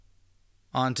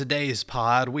On today's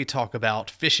pod, we talk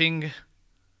about fishing.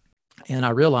 And I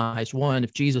realized, one,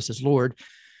 if Jesus is Lord,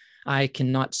 I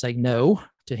cannot say no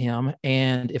to him.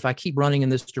 And if I keep running in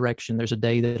this direction, there's a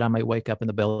day that I may wake up in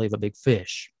the belly of a big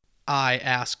fish. I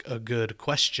ask a good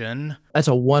question, That's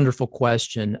a wonderful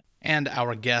question. and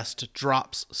our guest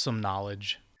drops some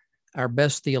knowledge. Our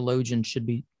best theologians should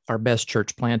be our best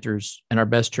church planters, and our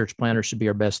best church planters should be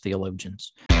our best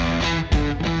theologians.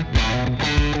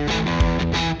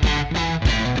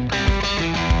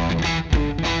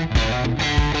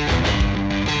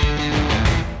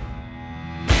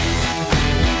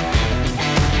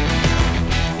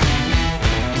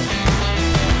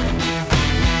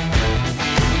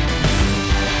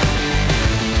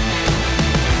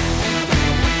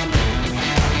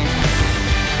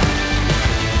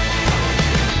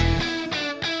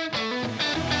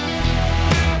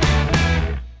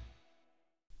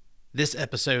 This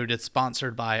episode is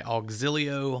sponsored by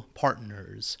Auxilio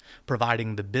Partners,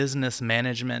 providing the business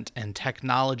management and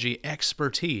technology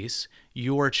expertise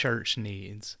your church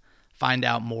needs. Find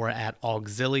out more at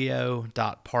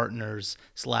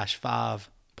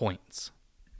auxilio.partners/5points.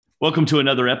 Welcome to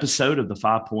another episode of the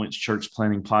 5 Points Church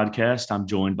Planting Podcast. I'm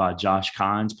joined by Josh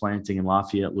Kynes, planting in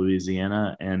Lafayette,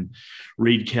 Louisiana, and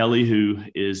Reed Kelly, who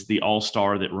is the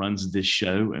all-star that runs this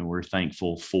show, and we're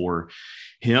thankful for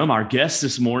him. Our guest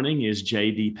this morning is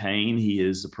J.D. Payne. He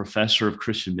is a professor of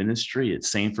Christian ministry at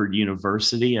Samford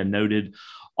University, a noted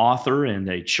author and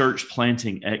a church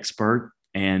planting expert,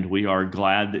 and we are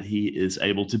glad that he is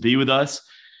able to be with us.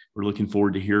 We're looking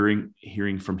forward to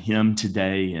hearing from him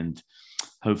today, and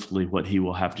hopefully what he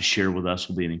will have to share with us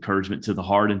will be an encouragement to the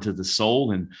heart and to the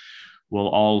soul. And we'll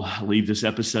all leave this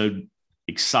episode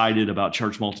excited about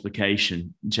church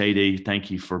multiplication. JD,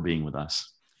 thank you for being with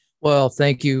us. Well,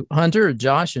 thank you, Hunter,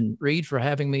 Josh, and Reed, for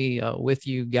having me with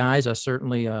you guys. I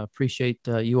certainly appreciate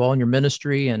you all in your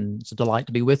ministry, and it's a delight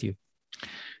to be with you.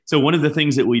 So one of the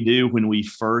things that we do when we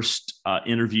first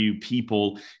interview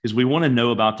people is we want to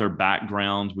know about their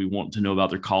background. We want to know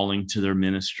about their calling to their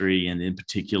ministry, and in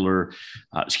particular,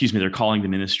 their calling to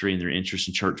ministry and their interest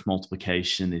in church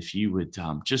multiplication. If you would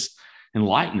just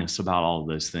enlighten us about all of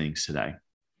those things today.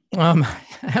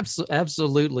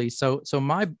 Absolutely. So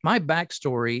my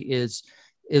backstory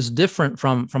is different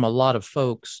from a lot of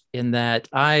folks in that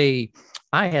I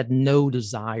had no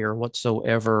desire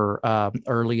whatsoever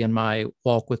early in my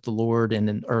walk with the Lord and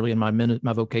then early in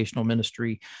my vocational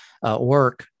ministry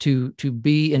work to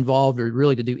be involved or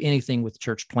really to do anything with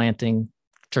church planting,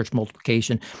 church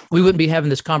multiplication. We wouldn't be having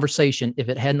this conversation if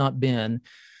it had not been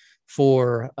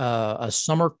for a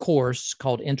summer course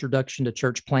called Introduction to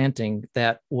Church Planting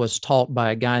that was taught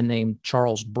by a guy named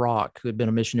Charles Brock, who had been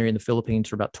a missionary in the Philippines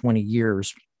for about 20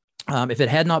 years. If it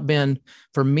had not been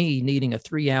for me needing a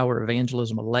 3-hour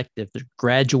evangelism elective to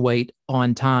graduate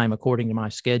on time according to my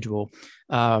schedule,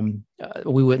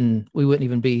 we wouldn't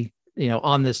even be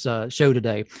on this show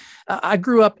today. I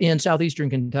grew up in southeastern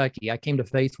Kentucky. I came to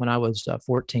faith when I was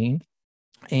 14,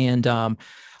 and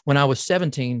when I was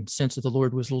 17, sensed that the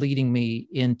Lord was leading me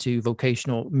into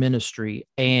vocational ministry,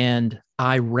 and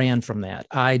I ran from that.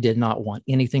 I did not want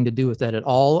anything to do with that at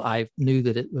all. I knew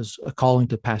that it was a calling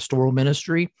to pastoral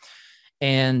ministry,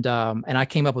 and I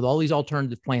came up with all these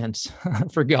alternative plans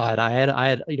for God. I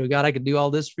had God, I could do all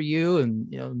this for you,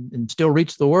 and and still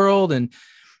reach the world, and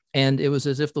it was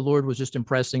as if the Lord was just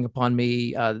impressing upon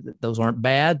me, those aren't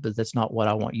bad, but that's not what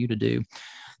I want you to do.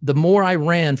 The more I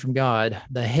ran from God,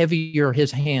 the heavier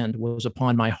his hand was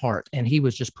upon my heart. And he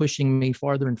was just pushing me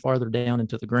farther and farther down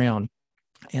into the ground.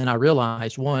 And I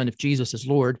realized, one, if Jesus is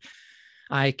Lord,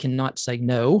 I cannot say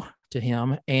no to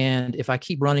him. And if I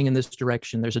keep running in this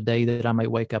direction, there's a day that I may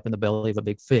wake up in the belly of a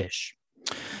big fish.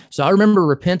 So I remember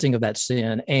repenting of that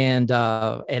sin, and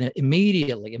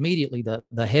immediately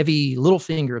the heavy little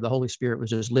finger of the Holy Spirit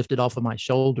was just lifted off of my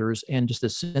shoulders, and just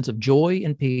this sense of joy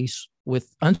and peace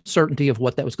with uncertainty of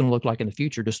what that was going to look like in the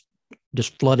future just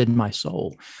flooded my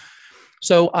soul.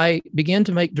 So I began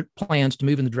to make plans to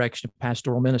move in the direction of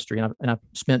pastoral ministry, and I've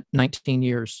spent 19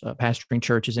 years pastoring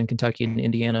churches in Kentucky and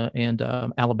Indiana and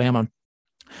Alabama.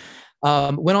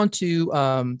 Went on to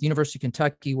the University of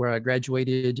Kentucky, where I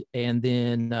graduated, and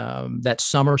then that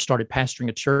summer started pastoring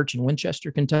a church in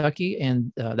Winchester, Kentucky,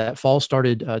 and that fall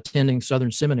started attending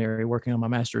Southern Seminary, working on my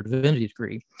Master of Divinity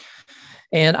degree.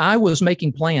 And I was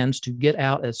making plans to get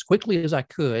out as quickly as I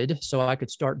could so I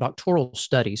could start doctoral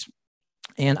studies.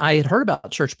 And I had heard about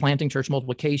church planting, church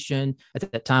multiplication.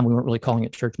 At that time, we weren't really calling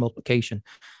it church multiplication.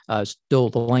 Still,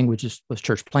 the language was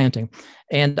church planting.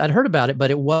 And I'd heard about it, but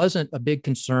it wasn't a big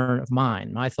concern of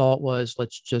mine. My thought was,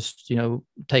 let's just,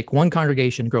 take one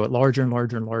congregation, grow it larger and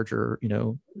larger and larger,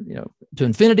 to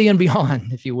infinity and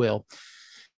beyond, if you will.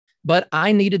 But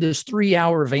I needed this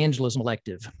 3-hour evangelism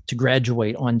elective to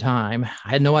graduate on time. I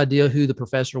had no idea who the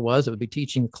professor was that would be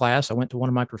teaching the class. I went to one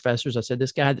of my professors. I said,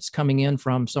 this guy that's coming in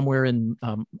from somewhere in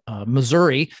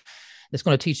Missouri that's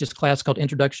going to teach this class called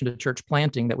Introduction to Church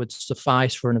Planting that would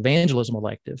suffice for an evangelism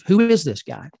elective. Who is this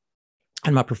guy?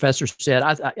 And my professor said,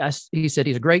 he said,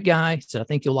 he's a great guy. He said, I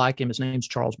think you'll like him. His name's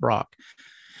Charles Brock.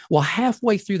 Well,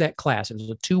 halfway through that class, it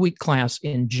was a 2-week class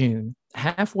in June,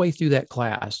 halfway through that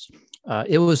class,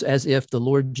 it was as if the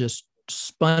Lord just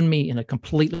spun me in a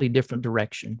completely different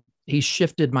direction. He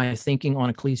shifted my thinking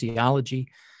on ecclesiology.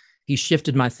 He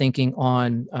shifted my thinking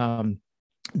on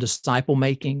disciple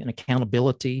making and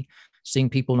accountability, seeing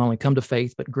people not only come to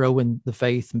faith, but grow in the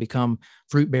faith and become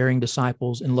fruit-bearing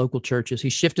disciples in local churches. He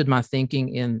shifted my thinking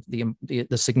in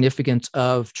the significance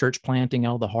of church planting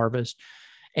out of the harvest,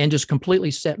 and just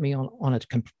completely set me on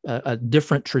a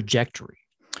different trajectory.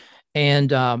 And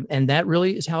that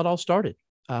really is how it all started.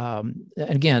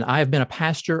 Again, I have been a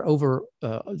pastor over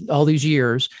all these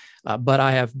years, but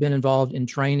I have been involved in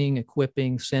training,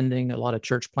 equipping, sending a lot of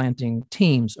church planting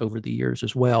teams over the years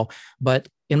as well. But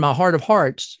in my heart of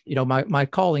hearts, my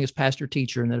calling is pastor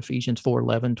teacher in that Ephesians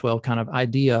 4:11-12 kind of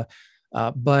idea.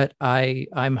 But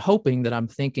I'm hoping that I'm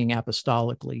thinking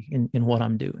apostolically in what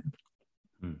I'm doing.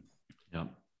 Yeah.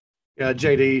 Yeah,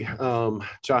 JD,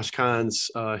 Josh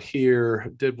Kynes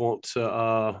here did want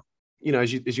to,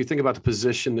 as you think about the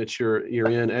position that you're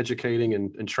in, educating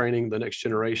and training the next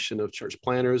generation of church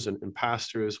planters and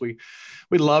pastors, we'd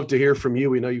love to hear from you.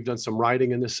 We know you've done some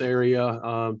writing in this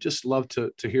area. Just love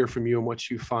to hear from you and what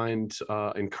you find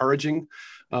encouraging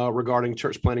regarding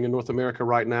church planting in North America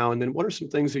right now. And then what are some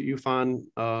things that you find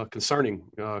concerning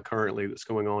currently that's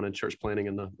going on in church planting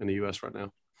in the U.S. right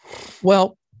now?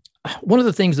 Well, one of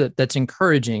the things that's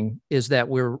encouraging is that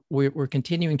we're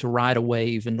continuing to ride a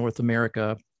wave in North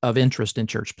America of interest in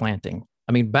church planting.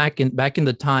 I mean, back in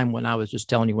the time when I was just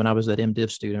telling you, when I was that MDiv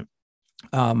student,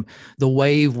 the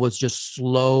wave was just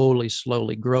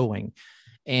slowly growing,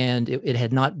 and it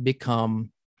had not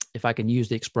become, if I can use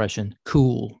the expression,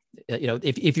 cool.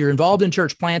 If you're involved in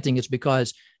church planting, it's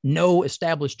because no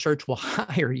established church will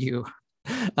hire you.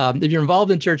 If you're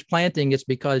involved in church planting, it's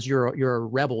because you're a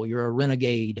rebel, you're a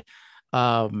renegade.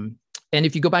 And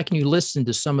if you go back and you listen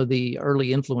to some of the early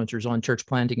influencers on church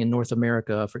planting in North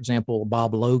America, for example,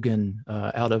 Bob Logan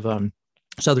out of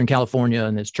Southern California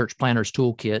and his Church Planters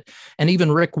Toolkit, and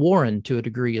even Rick Warren to a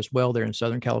degree as well there in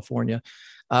Southern California,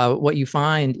 what you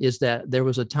find is that there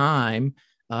was a time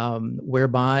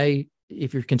whereby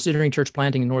if you're considering church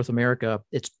planting in North America,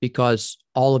 it's because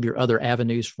all of your other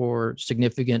avenues for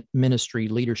significant ministry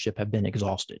leadership have been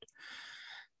exhausted.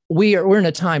 We're in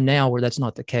a time now where that's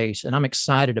not the case, and I'm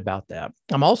excited about that.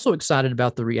 I'm also excited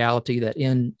about the reality that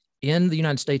in the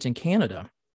United States and Canada,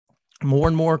 more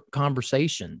and more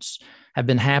conversations have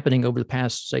been happening over the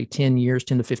past, say, 10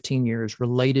 to 15 years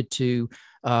related to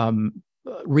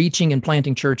reaching and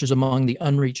planting churches among the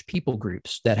unreached people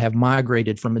groups that have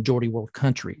migrated from majority world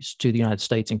countries to the United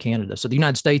States and Canada. So the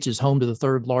United States is home to the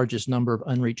third largest number of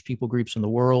unreached people groups in the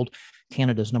world.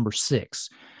 Canada's number 6.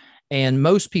 And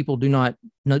most people do not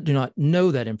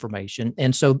know that information.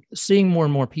 And so seeing more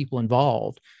and more people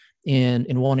involved in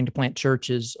wanting to plant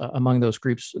churches among those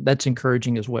groups, that's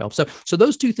encouraging as well. So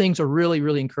those two things are really,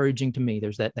 really encouraging to me.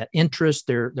 There's that interest.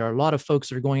 There are a lot of folks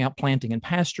that are going out planting and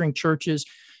pastoring churches.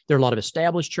 There are a lot of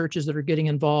established churches that are getting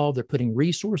involved. They're putting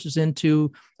resources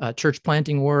into church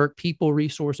planting work, people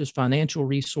resources, financial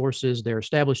resources. There are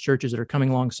established churches that are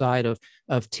coming alongside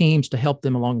of teams to help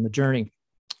them along the journey.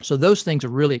 So those things are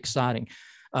really exciting.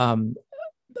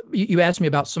 You asked me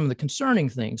about some of the concerning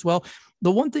things. Well,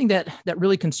 the one thing that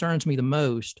really concerns me the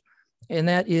most, and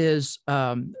that is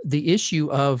the issue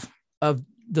of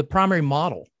the primary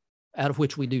model out of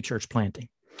which we do church planting.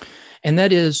 And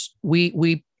that is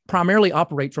we primarily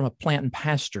operate from a plant and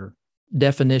pastor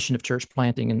definition of church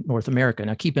planting in North America.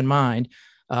 Now, keep in mind,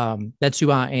 that's who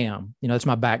I am. That's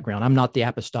my background. I'm not the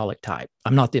apostolic type.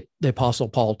 I'm not the Apostle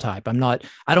Paul type.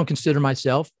 I don't consider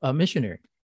myself a missionary.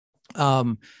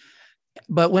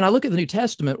 But when I look at the New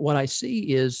Testament, what I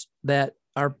see is that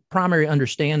our primary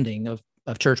understanding of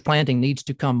church planting needs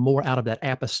to come more out of that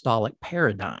apostolic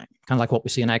paradigm, kind of like what we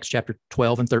see in Acts chapter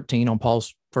 12 and 13 on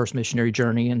Paul's first missionary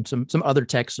journey and some other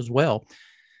texts as well.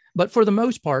 But for the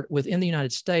most part, within the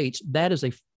United States, that is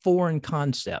a foreign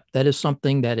concept. That is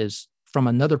something that is from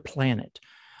another planet.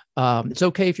 It's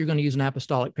okay if you're going to use an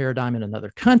apostolic paradigm in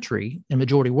another country, in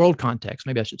majority world context.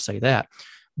 Maybe I should say that,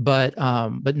 but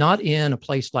not in a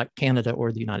place like Canada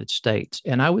or the United States.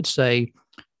 And I would say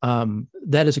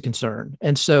that is a concern.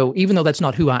 And so, even though that's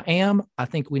not who I am, I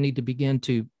think we need to begin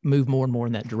to move more and more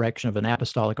in that direction of an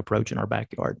apostolic approach in our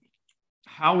backyard.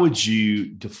 How would you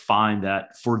define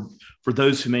that for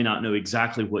those who may not know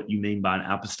exactly what you mean by an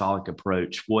apostolic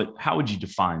approach? How would you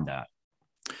define that?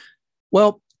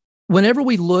 Well, whenever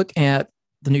we look at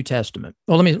the New Testament,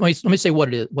 well, let me say what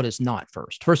it is, what it's not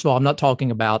first. First of all, I'm not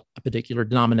talking about a particular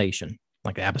denomination,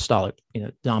 like the apostolic,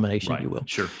 denomination, right. if you will.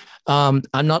 Sure. I'm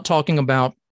not talking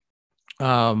about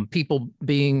people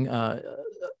being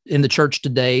in the church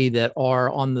today that are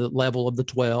on the level of the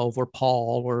 12 or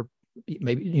Paul or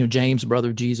maybe James, brother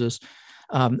of Jesus.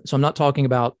 So I'm not talking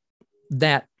about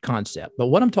that concept. But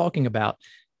what I'm talking about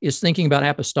is thinking about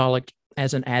apostolic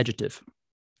as an adjective.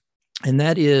 And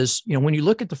that is, when you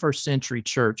look at the first century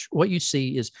church, what you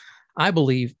see is, I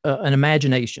believe, an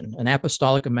imagination, an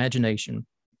apostolic imagination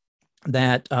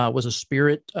that was a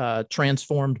spirit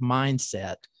transformed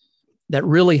mindset that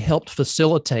really helped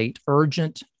facilitate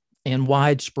urgent and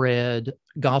widespread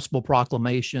gospel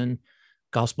proclamation,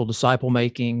 gospel disciple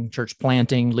making, church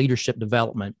planting, leadership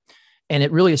development. And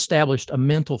it really established a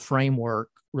mental framework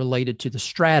related to the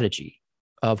strategy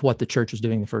of what the church was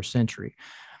doing in the first century.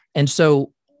 And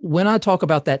so when I talk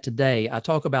about that today, I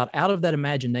talk about out of that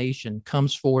imagination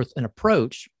comes forth an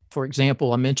approach. For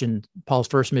example, I mentioned Paul's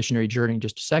first missionary journey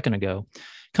just a second ago,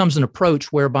 comes an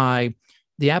approach whereby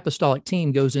the apostolic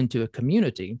team goes into a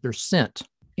community. They're sent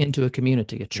into a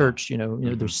community, a church,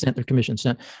 they're sent, they're commissioned,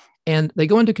 sent. And they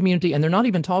go into community and they're not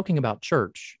even talking about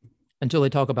church until they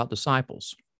talk about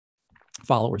disciples,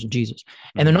 followers of Jesus.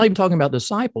 And they're not even talking about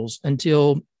disciples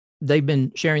until they've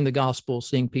been sharing the gospel,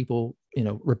 seeing people,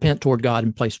 repent toward God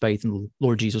and place faith in the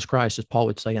Lord Jesus Christ, as Paul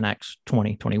would say in Acts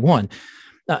 20:21.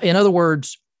 In other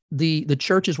words, the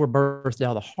churches were birthed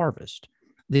out of the harvest.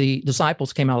 The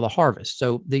disciples came out of the harvest.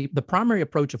 So the primary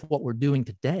approach of what we're doing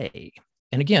today,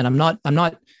 and again, I'm not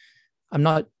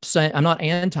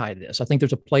anti this. I think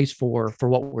there's a place for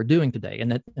what we're doing today.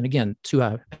 And again, too,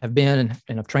 I have been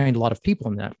and I've trained a lot of people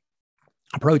in that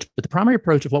approach. But the primary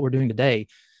approach of what we're doing today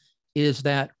is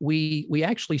that we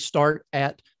actually start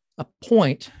at a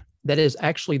point that is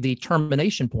actually the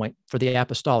termination point for the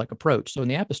apostolic approach. So in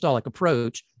the apostolic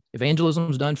approach, evangelism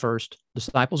is done first,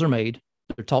 disciples are made,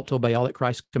 they're taught to obey all that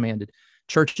Christ commanded.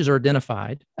 Churches are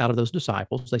identified out of those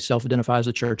disciples. They self-identify as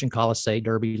a church in Colossae,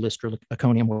 Derbe, Lystra,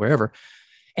 Iconium, wherever.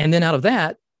 And then out of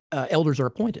that, elders are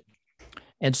appointed.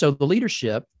 And so the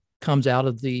leadership comes out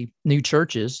of the new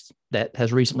churches that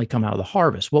has recently come out of the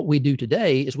harvest. What we do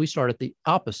today is we start at the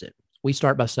opposite. We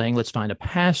start by saying, let's find a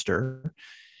pastor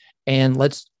and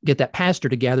let's get that pastor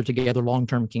to gather together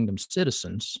long-term kingdom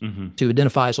citizens to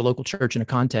identify as a local church in a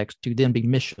context to then be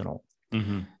missional.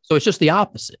 So it's just the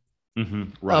opposite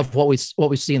of what we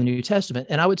see in the New Testament.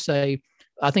 And I would say,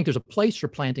 I think there's a place for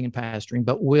planting and pastoring,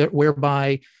 but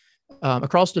whereby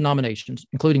across denominations,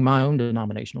 including my own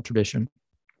denominational tradition,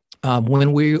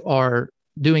 when we are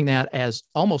doing that as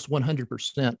almost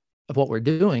 100% of what we're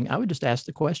doing, I would just ask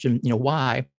the question,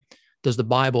 why does the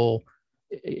Bible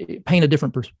paint a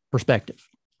different perspective?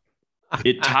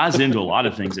 It ties into a lot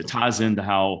of things. It ties into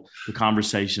how the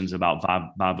conversations about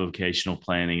bivocational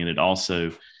planning, and it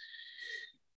also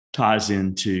ties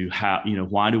into how,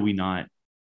 why do we not,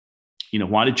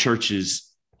 why do churches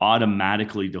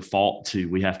automatically default to,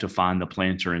 we have to find the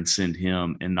planter and send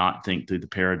him, and not think through the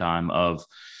paradigm of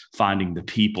finding the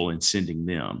people and sending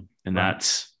them. And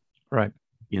that's right.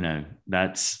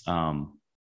 That's,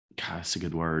 that's a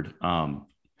good word.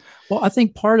 Well, I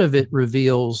think part of it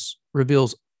reveals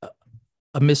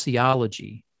a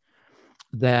missiology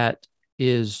that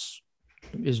is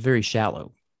very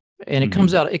shallow, and it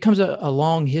comes out a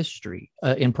long history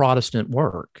in Protestant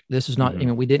work. This is not,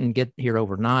 we didn't get here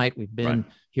overnight. We've been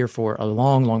here for a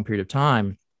long, long period of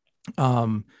time.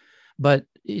 But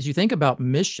as you think about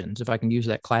missions, if I can use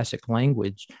that classic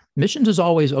language, missions is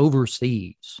always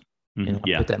overseas. I'll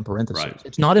put that in parentheses. Right.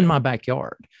 It's not in my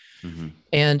backyard.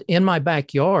 And in my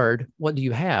backyard, what do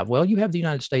you have? Well, you have the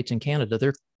United States and Canada.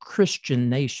 They're Christian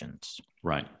nations.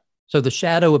 Right. So the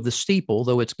shadow of the steeple,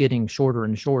 though it's getting shorter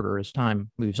and shorter as time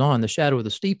moves on, the shadow of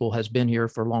the steeple has been here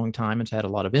for a long time and it's had a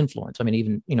lot of influence. I mean,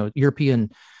 even,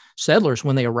 European settlers,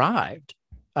 when they arrived,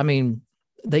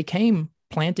 they came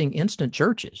planting instant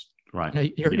churches.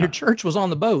 Right. Your church was on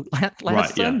the boat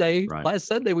last Sunday. Yeah. Last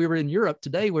Sunday we were in Europe.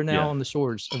 Today we're now on the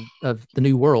shores of the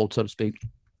New World, so to speak.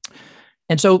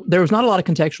 And so there was not a lot of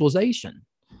contextualization.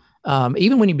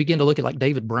 Even when you begin to look at like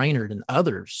David Brainerd and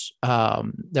others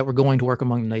that were going to work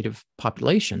among native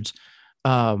populations,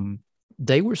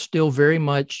 they were still very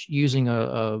much using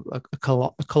a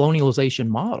colonialization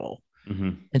model.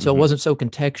 Mm-hmm. And so it wasn't so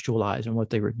contextualized in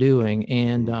what they were doing.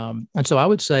 And so I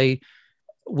would say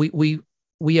we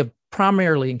have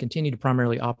primarily and continue to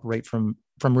primarily operate from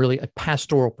really a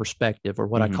pastoral perspective, or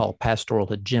what I call pastoral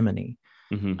hegemony.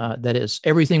 That is,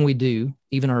 everything we do,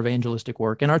 even our evangelistic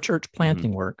work and our church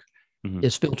planting work,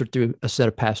 is filtered through a set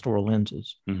of pastoral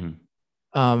lenses.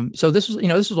 So this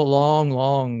is a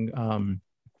long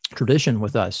tradition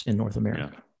with us in North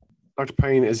America. Yeah. Dr.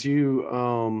 Payne, as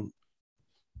you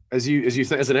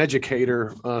as an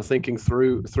educator thinking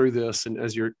through this, and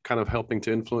as you're kind of helping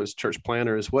to influence church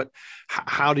planners, what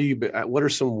are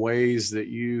some ways that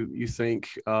you think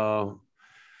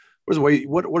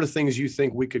what are things you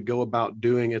think we could go about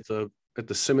doing at the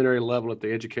seminary level, at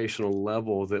the educational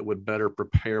level, that would better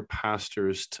prepare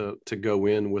pastors to go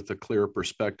in with a clearer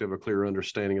perspective, a clearer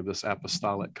understanding of this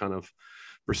apostolic kind of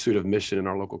pursuit of mission in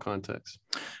our local context?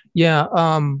 Yeah.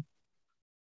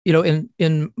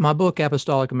 In my book,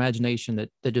 Apostolic Imagination,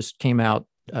 that just came out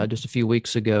just a few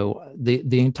weeks ago,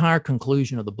 the entire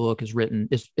conclusion of the book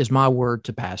is my word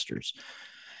to pastors.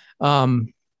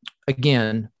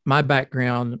 Again, my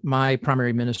background, my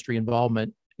primary ministry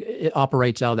involvement, it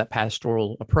operates out of that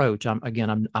pastoral approach. I'm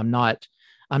not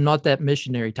that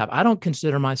missionary type. I don't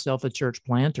consider myself a church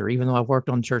planter, even though I've worked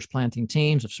on church planting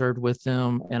teams, I've served with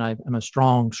them, and I'm a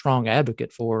strong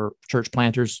advocate for church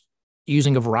planters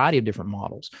using a variety of different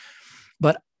models.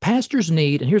 But pastors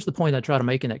need, and here's the point I try to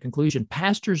make in that conclusion,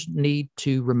 pastors need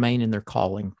to remain in their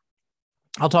calling.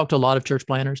 I'll talk to a lot of church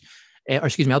planters,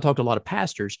 I'll talk to a lot of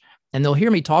pastors, and they'll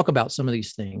hear me talk about some of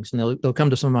these things, and they'll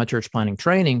come to some of my church planting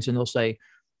trainings, and they'll say,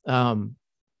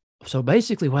 so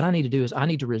basically what I need to do is I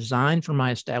need to resign from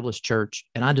my established church,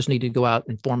 and I just need to go out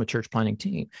and form a church planting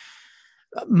team.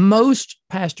 Most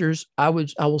pastors, I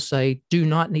will say, do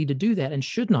not need to do that and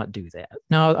should not do that.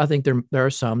 Now, I think there are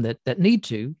some that need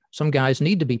to. Some guys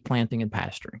need to be planting and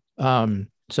pastoring.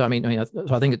 So I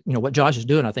think what Josh is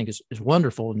doing, I think is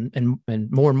wonderful,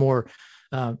 and more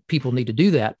people need to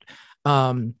do that.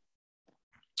 But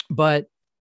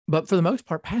for the most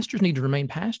part, pastors need to remain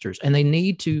pastors, and they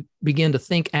need to begin to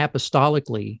think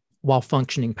apostolically while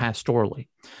functioning pastorally.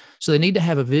 So they need to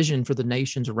have a vision for the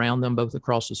nations around them, both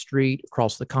across the street,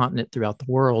 across the continent, throughout the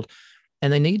world.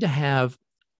 And they need to have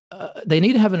an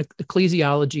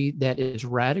ecclesiology that is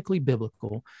radically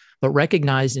biblical, but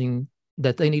recognizing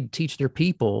that they need to teach their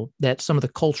people that some of the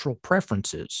cultural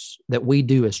preferences that we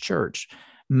do as church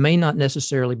may not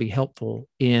necessarily be helpful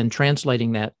in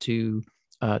translating that to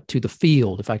the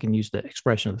field, if I can use the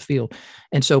expression of the field.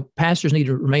 And so pastors need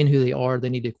to remain who they are. They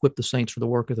need to equip the saints for the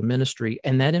work of the ministry.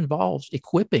 And that involves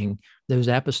equipping those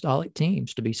apostolic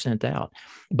teams to be sent out.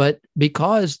 But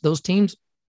because those teams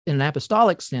in an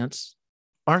apostolic sense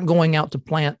aren't going out to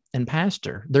plant and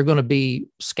pastor, they're going to be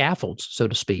scaffolds, so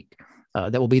to speak,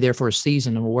 that will be there for a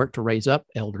season and will work to raise up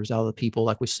elders out of the people,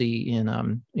 like we see in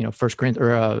 1 Corinthians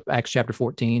or Acts chapter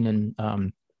 14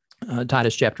 and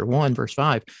Titus chapter 1, verse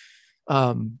 5.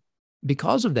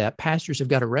 Because of that, pastors have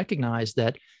got to recognize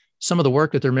that some of the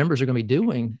work that their members are going to be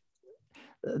doing,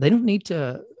 they don't need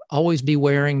to always be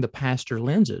wearing the pastor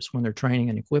lenses when they're training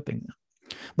and equipping them.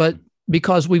 But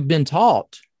because we've been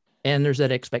taught, and there's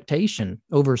that expectation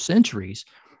over centuries,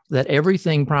 that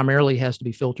everything primarily has to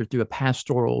be filtered through a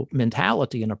pastoral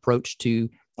mentality and approach to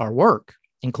our work,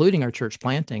 including our church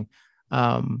planting,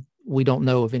 we don't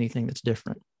know of anything that's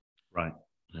different. Right.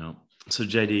 No. So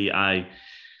JD, I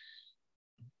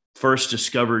first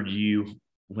discovered you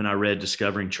when I read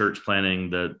Discovering Church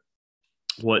Planting, the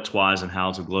What's, Whys, and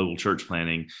Hows of Global Church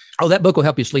Planting. Oh, that book will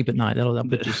help you sleep at night. That'll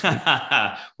put you to sleep.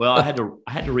 Well, I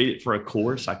had to read it for a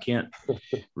course. I can't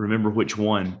remember which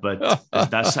one, but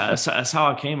that's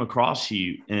how I came across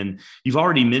you. And you've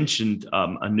already mentioned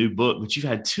a new book, but you've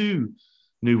had 2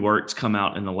 new works come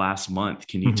out in the last month.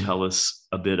 Can you tell us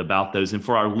a bit about those? And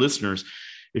for our listeners,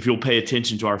 if you'll pay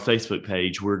attention to our Facebook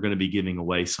page, we're going to be giving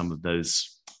away some of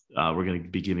those. We're going to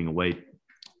be giving away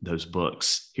those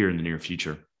books here in the near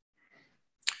future.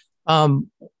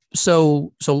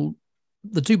 So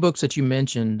the 2 books that you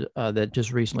mentioned that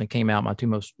just recently came out, my 2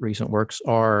 most recent works,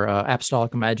 are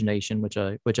Apostolic Imagination, which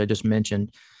I just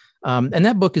mentioned, and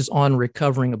that book is on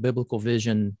recovering a biblical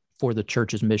vision for the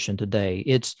church's mission today.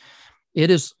 It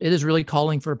is really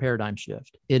calling for a paradigm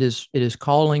shift. It is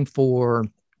calling for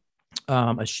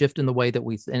a shift in the way that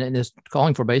and it's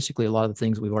calling for basically a lot of the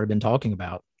things we've already been talking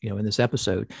about in this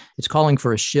episode. It's calling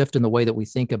for a shift in the way that we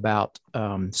think about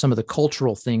some of the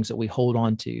cultural things that we hold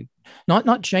on to,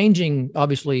 not changing,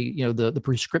 obviously, the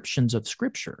prescriptions of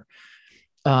Scripture,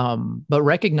 but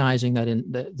recognizing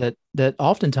that that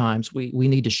oftentimes we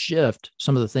need to shift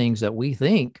some of the things that we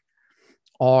think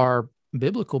are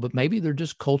biblical, but maybe they're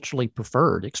just culturally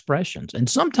preferred expressions. And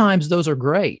sometimes those are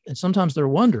great, and sometimes they're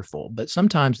wonderful, but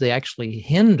sometimes they actually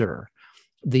hinder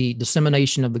the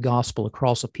dissemination of the gospel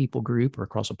across a people group or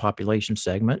across a population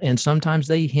segment. And sometimes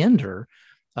they hinder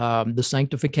the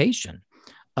sanctification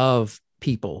of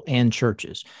people and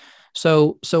churches.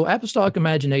 So apostolic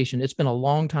imagination, it's been a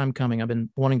long time coming. I've been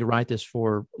wanting to write this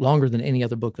for longer than any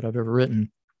other book that I've ever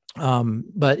written.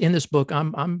 But in this book,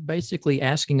 I'm basically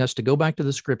asking us to go back to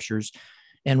the Scriptures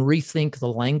and rethink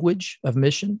the language of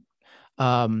mission.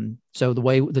 So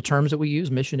the terms that we use,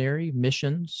 missionary,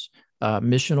 missions,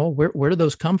 missional, where do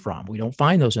those come from? We don't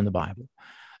find those in the Bible.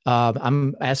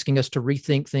 I'm asking us to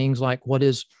rethink things like what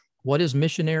is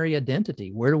missionary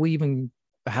identity?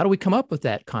 How do we come up with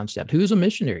that concept? Who's a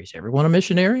missionary? Is everyone a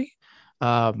missionary?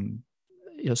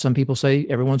 Some people say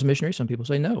everyone's a missionary. Some people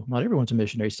say no, not everyone's a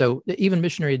missionary. So even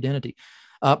missionary identity,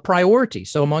 priority.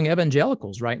 So among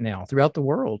evangelicals right now throughout the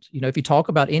world, if you talk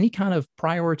about any kind of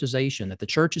prioritization that the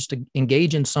church is to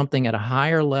engage in something at a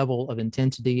higher level of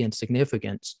intensity and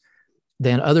significance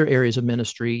than other areas of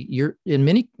ministry, you're in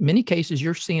many cases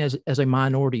you're seen as a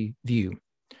minority view.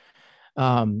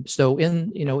 So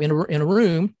in a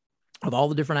room of all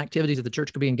the different activities that the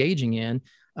church could be engaging in,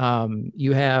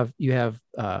 you have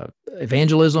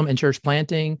evangelism and church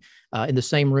planting in the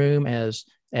same room as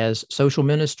social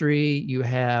ministry. You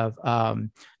have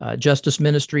justice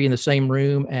ministry in the same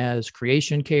room as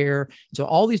creation care. So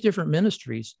all these different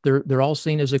ministries, they're all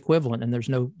seen as equivalent, and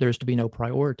there's to be no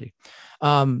priority.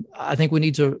 I think we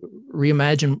need to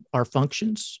reimagine our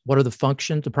functions. What are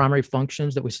the primary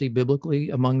functions that we see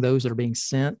biblically among those that are being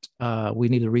sent? We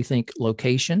need to rethink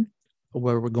location,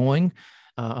 where we're going,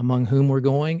 among whom we're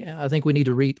going. I think we need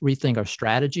to rethink our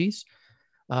strategies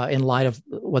in light of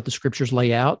what the Scriptures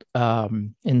lay out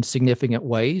in significant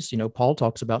ways. Paul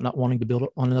talks about not wanting to build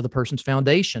on another person's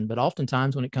foundation, but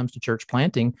oftentimes when it comes to church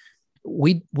planting,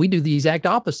 we do the exact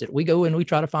opposite. We go and we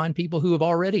try to find people who have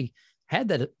already had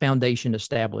that foundation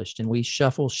established, and we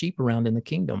shuffle sheep around in the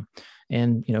kingdom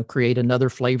and create another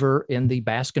flavor in the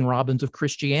Baskin Robbins of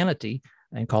Christianity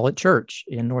and call it church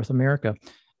in North America.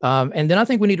 And then I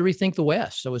think we need to rethink the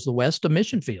West. So is the West a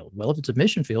mission field? Well, if it's a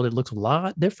mission field, it looks a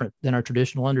lot different than our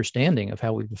traditional understanding of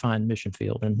how we define mission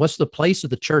field. And what's the place of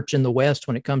the church in the West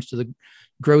when it comes to the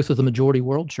growth of the majority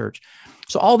world church?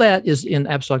 So all that is in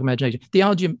apostolic imagination.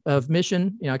 Theology of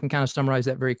mission, I can kind of summarize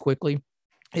that very quickly.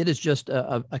 It is just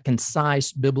a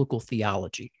concise biblical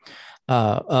theology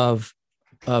of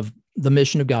the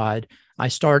mission of God. I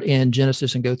start in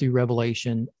Genesis and go through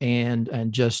Revelation and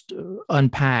just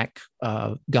unpack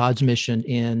God's mission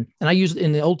and I use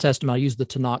in the Old Testament, I use the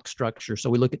Tanakh structure. So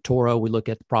we look at Torah, we look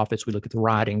at the prophets, we look at the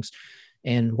writings,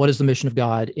 and what is the mission of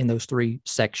God in those three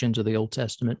sections of the Old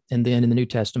Testament. And then in the New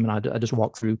Testament, I just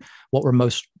walk through what we're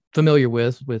most familiar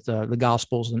with the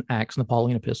Gospels and Acts and the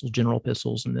Pauline epistles, general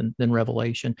epistles, and then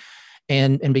Revelation.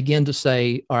 And begin to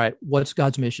say, all right, what's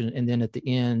God's mission? And then at the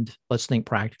end, let's think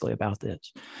practically about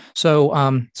this. So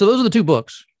those are the two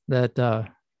books that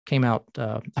came out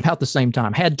about the same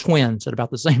time, had twins at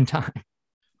about the same time.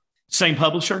 Same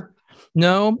publisher?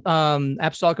 No,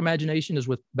 Apostolic Imagination is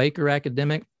with Baker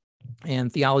Academic,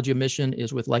 and Theology of Mission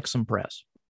is with Lexham Press.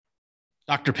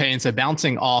 Dr. Payne, so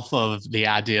bouncing off of the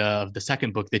idea of the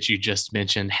second book that you just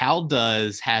mentioned, how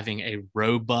does having a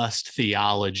robust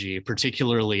theology,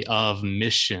 particularly of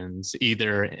missions,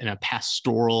 either in a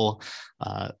pastoral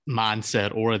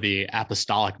mindset or the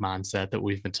apostolic mindset that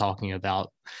we've been talking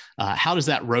about, how does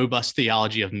that robust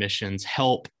theology of missions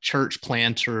help church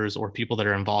planters or people that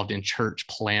are involved in church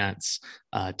plants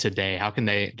today? How can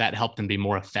that help them be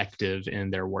more effective in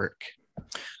their work?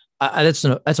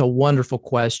 That's a wonderful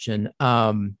question.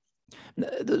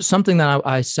 Something that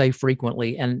I say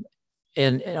frequently, and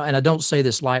I don't say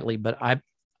this lightly, but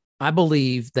I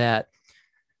believe that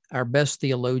our best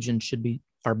theologians should be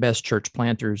our best church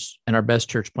planters, and our best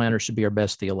church planters should be our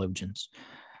best theologians.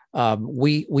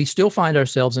 We still find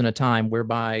ourselves in a time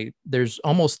whereby there's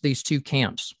almost these two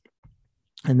camps,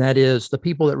 and that is the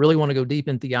people that really want to go deep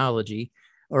in theology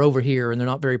are over here, and they're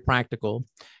not very practical.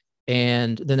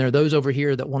 And then there are those over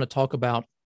here that want to talk about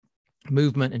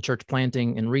movement and church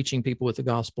planting and reaching people with the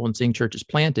gospel and seeing churches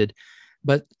planted,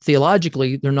 but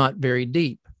theologically they're not very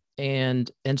deep.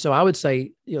 And so I would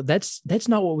say, that's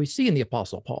not what we see in the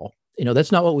Apostle Paul.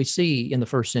 That's not what we see in the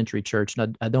first century church.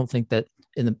 And I don't think that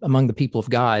among the people of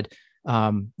God,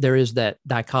 there is that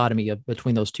dichotomy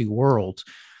between those two worlds.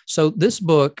 So this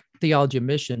book, Theology of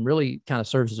Mission, really kind of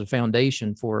serves as a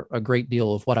foundation for a great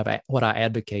deal of what I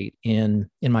advocate in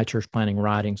my church planting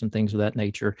writings and things of that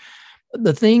nature.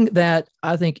 The thing that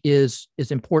I think is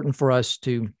important for us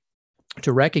to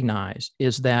recognize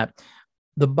is that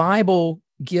the Bible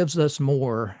gives us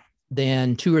more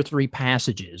than 2 or 3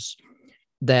 passages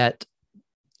that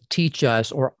teach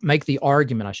us, or make the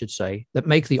argument, I should say, that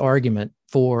make the argument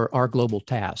for our global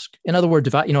task. In other words,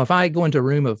 if I go into a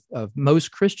room of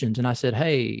most Christians and I said,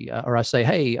 hey,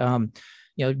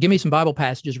 give me some Bible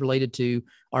passages related to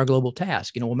our global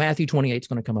task. Matthew 28 is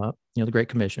going to come up, the Great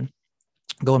Commission,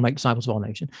 go and make disciples of all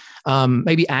nations.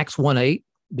 Maybe Acts 1:8,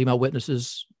 be my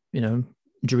witnesses,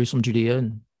 Jerusalem, Judea.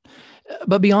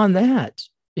 But beyond that,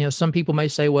 some people may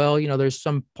say, well, there's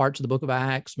some parts of the book of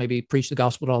Acts, maybe preach the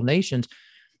gospel to all nations.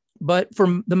 But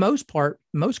for the most part,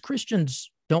 most Christians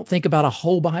don't think about a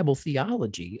whole Bible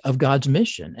theology of God's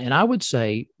mission. And I would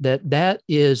say that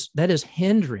is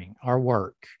hindering our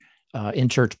work in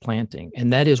church planting.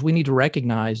 And that is, we need to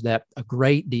recognize that a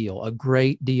great deal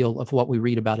of what we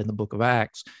read about in the book of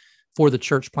Acts for the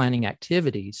church planting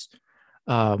activities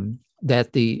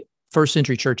that the first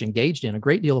century church engaged in, a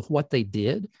great deal of what they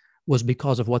did was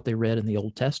because of what they read in the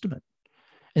Old Testament.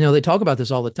 They talk about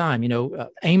this all the time.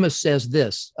 Amos says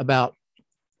this about,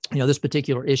 this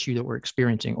particular issue that we're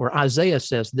experiencing, or Isaiah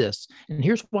says this, and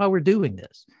here's why we're doing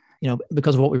this,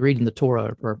 because of what we read in the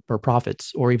Torah or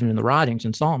prophets, or even in the writings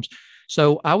and Psalms.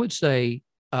 So I would say,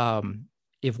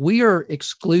 if we are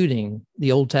excluding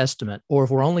the Old Testament, or if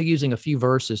we're only using a few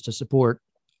verses to support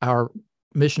our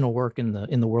missional work in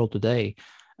the world today,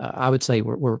 I would say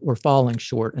we're falling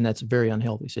short, and that's a very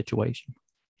unhealthy situation.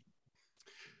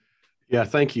 Yeah,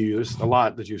 thank you. There's a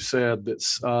lot that you've said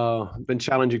that's been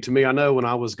challenging to me. I know when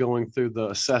I was going through the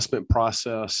assessment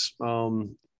process,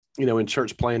 in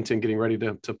church planting, getting ready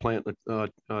to plant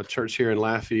a church here in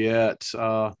Lafayette,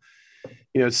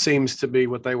 it seems to be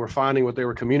what they were finding, what they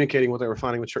were communicating, what they were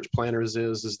finding with church planters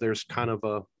is there's kind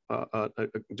of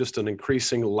just an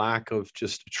increasing lack of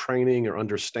just training or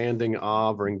understanding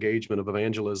of or engagement of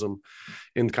evangelism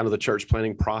in kind of the church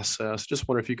planting process. Just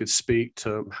wonder if you could speak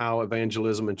to how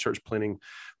evangelism and church planting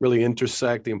really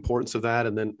intersect, the importance of that,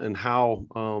 and how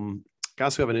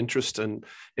guys who have an interest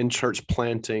in church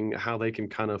planting, how they can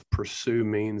kind of pursue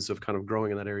means of kind of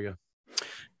growing in that area.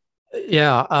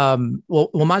 Yeah.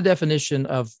 Well, my definition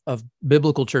of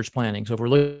biblical church planting, so if we're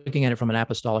looking at it from an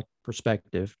apostolic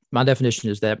perspective, my definition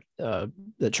is that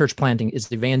church planting is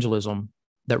evangelism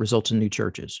that results in new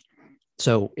churches.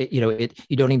 So, you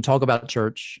don't even talk about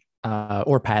church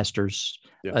or pastors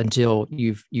until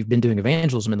you've been doing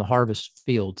evangelism in the harvest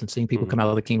fields and seeing people come out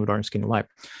of the kingdom of darkness, kingdom of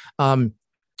light.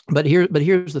 But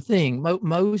here's the thing: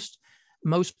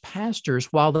 most pastors,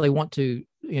 while they want to,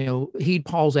 heed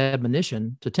Paul's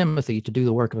admonition to Timothy to do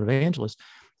the work of an evangelist,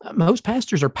 most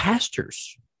pastors are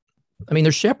pastors. I mean,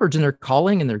 they're shepherds in their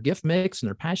calling and their gift mix and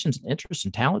their passions and interests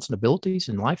and talents and abilities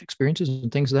and life experiences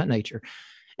and things of that nature.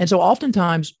 And so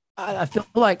oftentimes I feel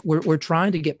like we're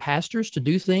trying to get pastors to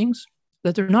do things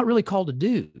that they're not really called to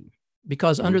do,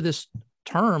 because under this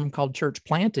term called church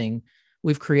planting,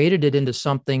 we've created it into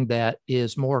something that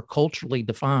is more culturally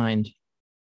defined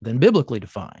than biblically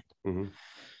defined. Mm-hmm.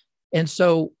 And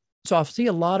so I see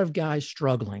a lot of guys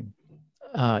struggling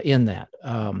in that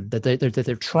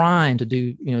they're trying to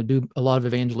do a lot of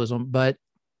evangelism, but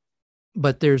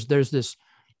there's this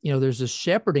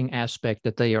shepherding aspect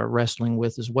that they are wrestling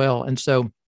with as well. And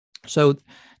so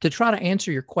to try to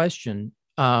answer your question,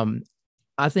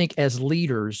 I think as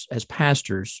leaders, as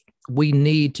pastors, we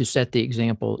need to set the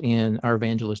example in our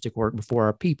evangelistic work before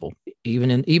our people, even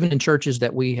in churches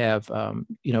that we have,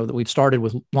 that we've started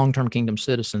with long-term kingdom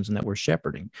citizens and that we're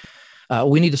shepherding.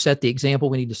 We need to set the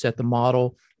example. We need to set the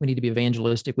model. We need to be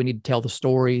evangelistic. We need to tell the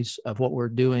stories of what we're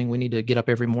doing. We need to get up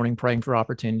every morning praying for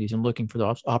opportunities and looking for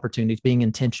those opportunities, being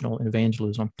intentional in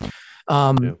evangelism.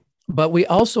 But we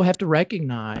also have to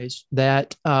recognize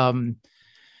that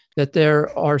that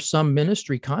there are some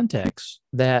ministry contexts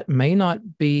that may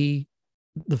not be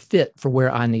the fit for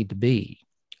where I need to be,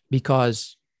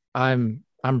 because I'm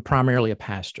primarily a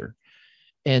pastor.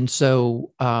 And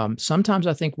so sometimes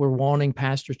I think we're wanting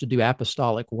pastors to do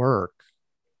apostolic work,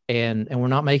 and we're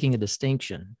not making a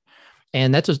distinction.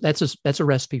 And that's a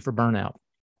recipe for burnout.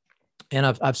 And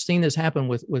I've seen this happen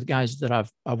with guys that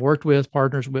I've worked with,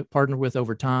 partnered with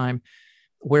over time,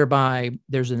 whereby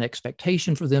there's an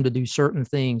expectation for them to do certain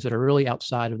things that are really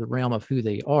outside of the realm of who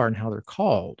they are and how they're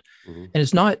called. Mm-hmm.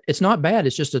 And it's not bad.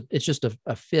 It's just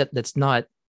a fit that's not,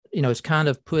 it's kind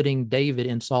of putting David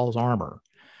in Saul's armor.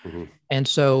 Mm-hmm. And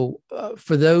so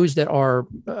for those that are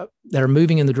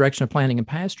moving in the direction of planting and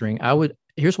pastoring,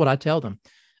 here's what I tell them.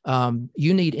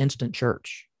 You need instant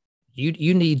church.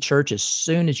 You need church as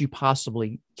soon as you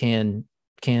possibly can,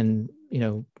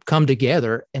 come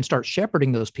together and start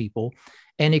shepherding those people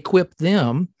and equip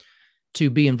them to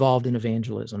be involved in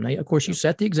evangelism. Now, of course, you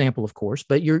set the example, of course,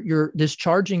 but you're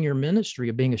discharging your ministry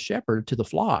of being a shepherd to the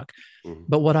flock. Mm-hmm.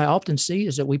 But what I often see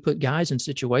is that we put guys in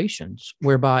situations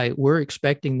whereby we're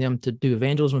expecting them to do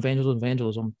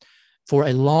evangelism for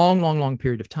a long, long, long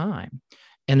period of time.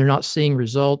 And they're not seeing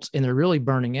results, and they're really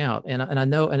burning out. And I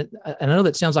know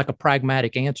that sounds like a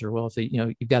pragmatic answer. Well, if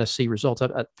you've got to see results,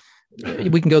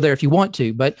 we can go there if you want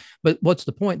to. But what's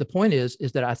the point? The point is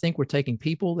that I think we're taking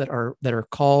people that are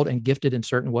called and gifted in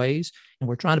certain ways, and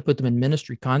we're trying to put them in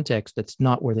ministry context that's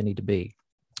not where they need to be.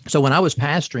 So when I was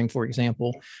pastoring, for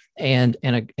example, and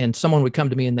someone would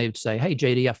come to me and they would say, "Hey,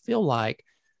 JD, I feel like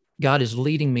God is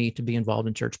leading me to be involved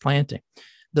in church planting."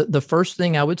 The first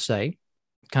thing I would say,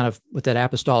 kind of with that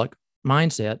apostolic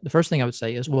mindset, the first thing I would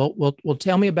say is, well,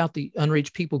 tell me about the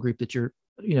unreached people group that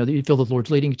that you feel the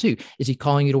Lord's leading you to. Is he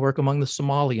calling you to work among the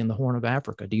Somali in the Horn of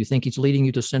Africa? Do you think he's leading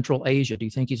you to Central Asia? Do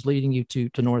you think he's leading you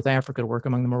to North Africa to work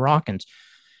among the Moroccans?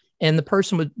 And the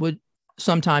person would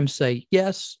sometimes say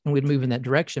yes, and we'd move in that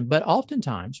direction. But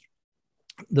oftentimes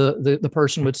the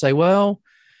person would say, well,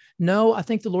 no, I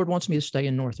think the Lord wants me to stay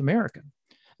in North America,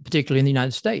 particularly in the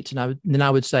United States. And then I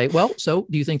would say, well, so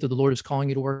do you think that the Lord is calling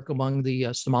you to work among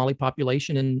the Somali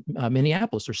population in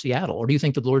Minneapolis or Seattle? Or do you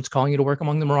think that the Lord's calling you to work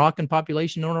among the Moroccan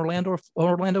population in Orlando,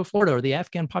 Florida, or the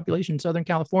Afghan population in Southern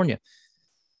California?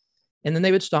 And then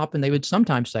they would stop and they would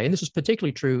sometimes say, and this is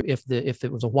particularly true if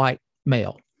it was a white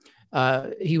male,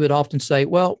 he would often say,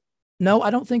 well, no, I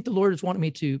don't think the Lord is wanting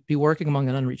me to be working among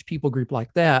an unreached people group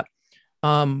like that.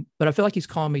 But I feel like he's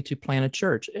calling me to plant a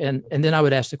church. And then I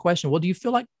would ask the question, well, do you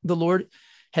feel like the Lord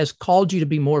has called you to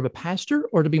be more of a pastor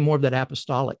or to be more of that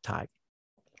apostolic type?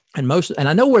 And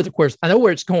I know where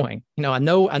it's going. I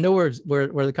know where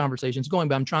the conversation is going,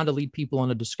 but I'm trying to lead people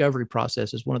on a discovery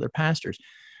process as one of their pastors.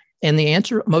 And the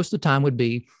answer most of the time would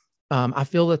be, I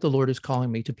feel that the Lord is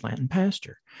calling me to plant and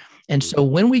pastor. And so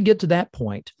when we get to that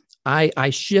point, I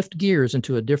shift gears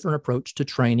into a different approach to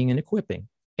training and equipping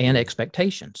and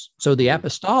expectations. So the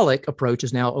apostolic approach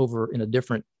is now over in a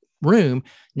different room.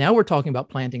 Now we're talking about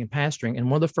planting and pastoring.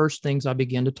 And one of the first things I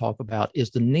begin to talk about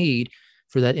is the need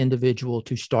for that individual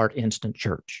to start instant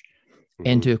church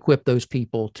and to equip those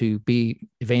people to be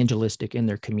evangelistic in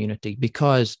their community.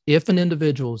 Because if an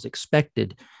individual is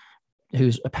expected,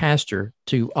 who's a pastor,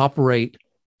 to operate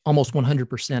almost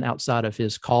 100% outside of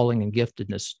his calling and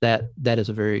giftedness, that is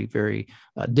a very, very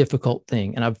difficult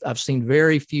thing. And I've seen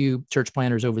very few church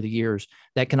planters over the years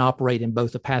that can operate in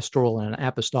both a pastoral and an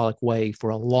apostolic way for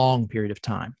a long period of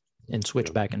time and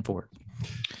switch back and forth.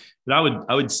 But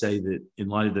I would say that in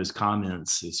light of those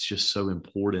comments, it's just so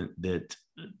important that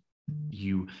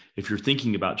if you're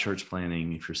thinking about church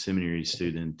planting, if you're a seminary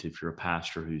student, if you're a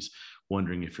pastor who's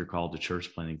wondering if you're called to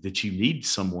church planting, that you need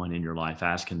someone in your life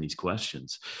asking these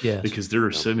questions. Yes. Because there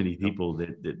are so many people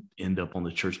that end up on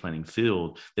the church planting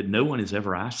field that no one has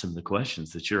ever asked them the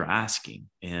questions that you're asking.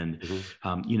 And,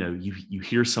 you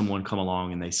hear someone come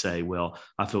along and they say, well,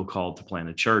 I feel called to plant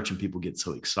a church, and people get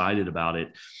so excited about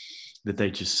it that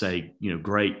they just say,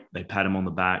 great. They pat them on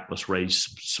the back. Let's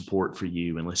raise support for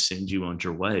you and let's send you on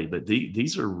your way. But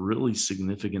these are really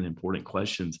significant, important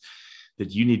questions that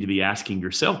you need to be asking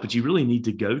yourself, but you really need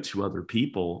to go to other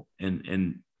people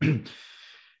and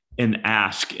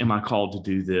ask, am I called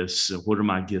to do this? What are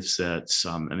my gift sets?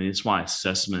 It's why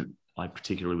assessment, like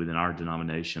particularly within our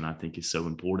denomination, I think is so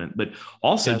important. But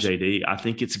also, yes, JD, I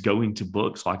think it's going to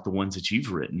books like the ones that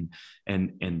you've written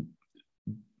and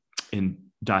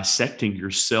dissecting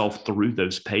yourself through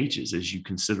those pages as you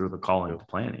consider the calling of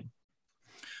planning.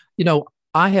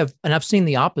 I've seen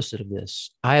the opposite of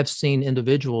this. I have seen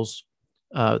individuals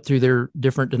through their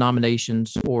different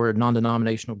denominations or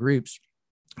non-denominational groups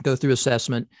go through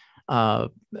assessment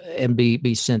and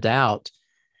be sent out.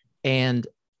 And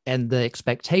the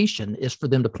expectation is for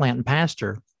them to plant and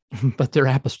pastor, but they're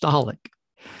apostolic.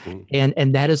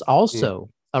 And that is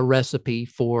also a recipe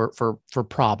for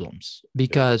problems,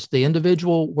 because the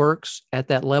individual works at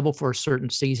that level for a certain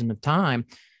season of time,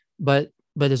 but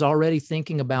is already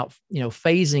thinking about,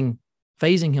 phasing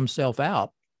himself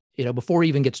out, before he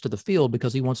even gets to the field,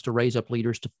 because he wants to raise up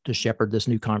leaders to shepherd this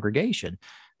new congregation.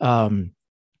 And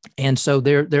so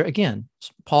they're again,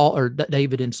 Paul or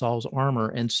David in Saul's armor.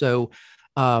 And so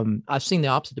I've seen the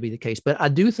opposite to be the case, but I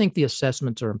do think the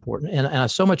assessments are important. And I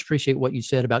so much appreciate what you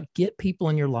said about get people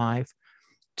in your life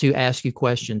to ask you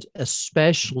questions,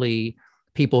 especially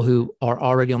people who are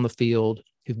already on the field,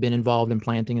 who've been involved in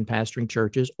planting and pastoring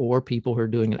churches, or people who are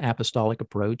doing an apostolic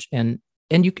approach. And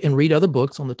you can read other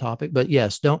books on the topic, but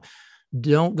yes, don't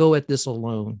go at this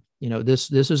alone.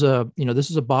 This is a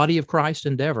body of Christ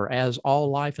endeavor, as all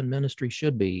life and ministry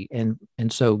should be. And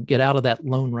so get out of that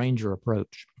Lone Ranger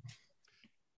approach.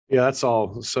 Yeah, that's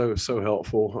all so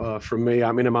helpful for me.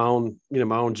 I mean, in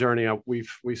my own journey, we've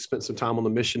spent some time on the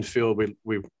mission field.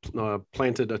 We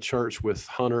planted a church with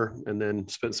Hunter, and then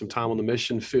spent some time on the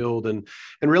mission field, and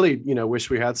really, wish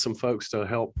we had some folks to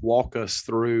help walk us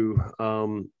through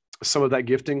some of that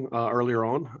gifting earlier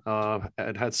on.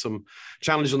 Had some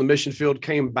challenges on the mission field,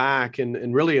 came back,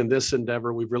 and really in this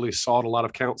endeavor, we've really sought a lot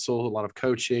of counsel, a lot of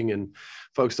coaching, and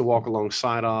folks to walk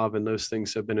alongside of, and those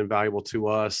things have been invaluable to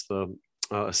us. The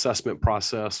assessment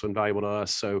process invaluable to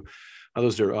us. So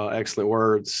those are excellent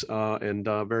words and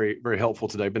very, very helpful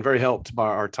today. Been very helped by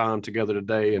our time together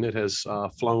today, and it has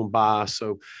flown by.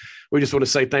 So we just want to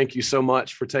say thank you so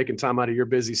much for taking time out of your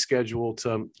busy schedule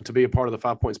to be a part of the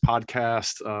 5 Points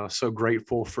podcast. So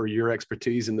grateful for your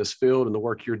expertise in this field and the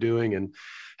work you're doing and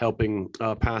helping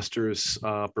pastors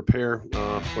prepare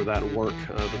for that work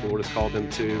that the Lord has called them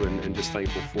to, and just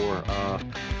thankful for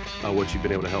what you've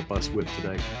been able to help us with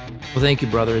today. Well, thank you,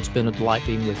 brother. It's been a delight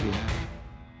being with you.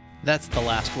 That's the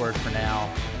last word for now.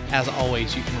 As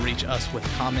always, you can reach us with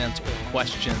comments or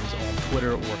questions on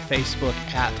Twitter or Facebook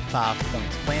at 5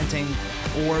 Points Planting,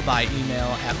 or by email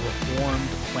at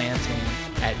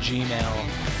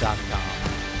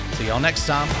reformedplanting@gmail.com. See y'all next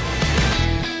time.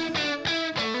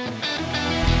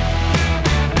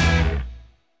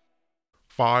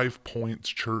 5 Points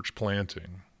Church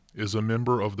Planting is a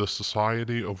member of the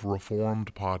Society of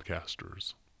Reformed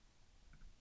Podcasters.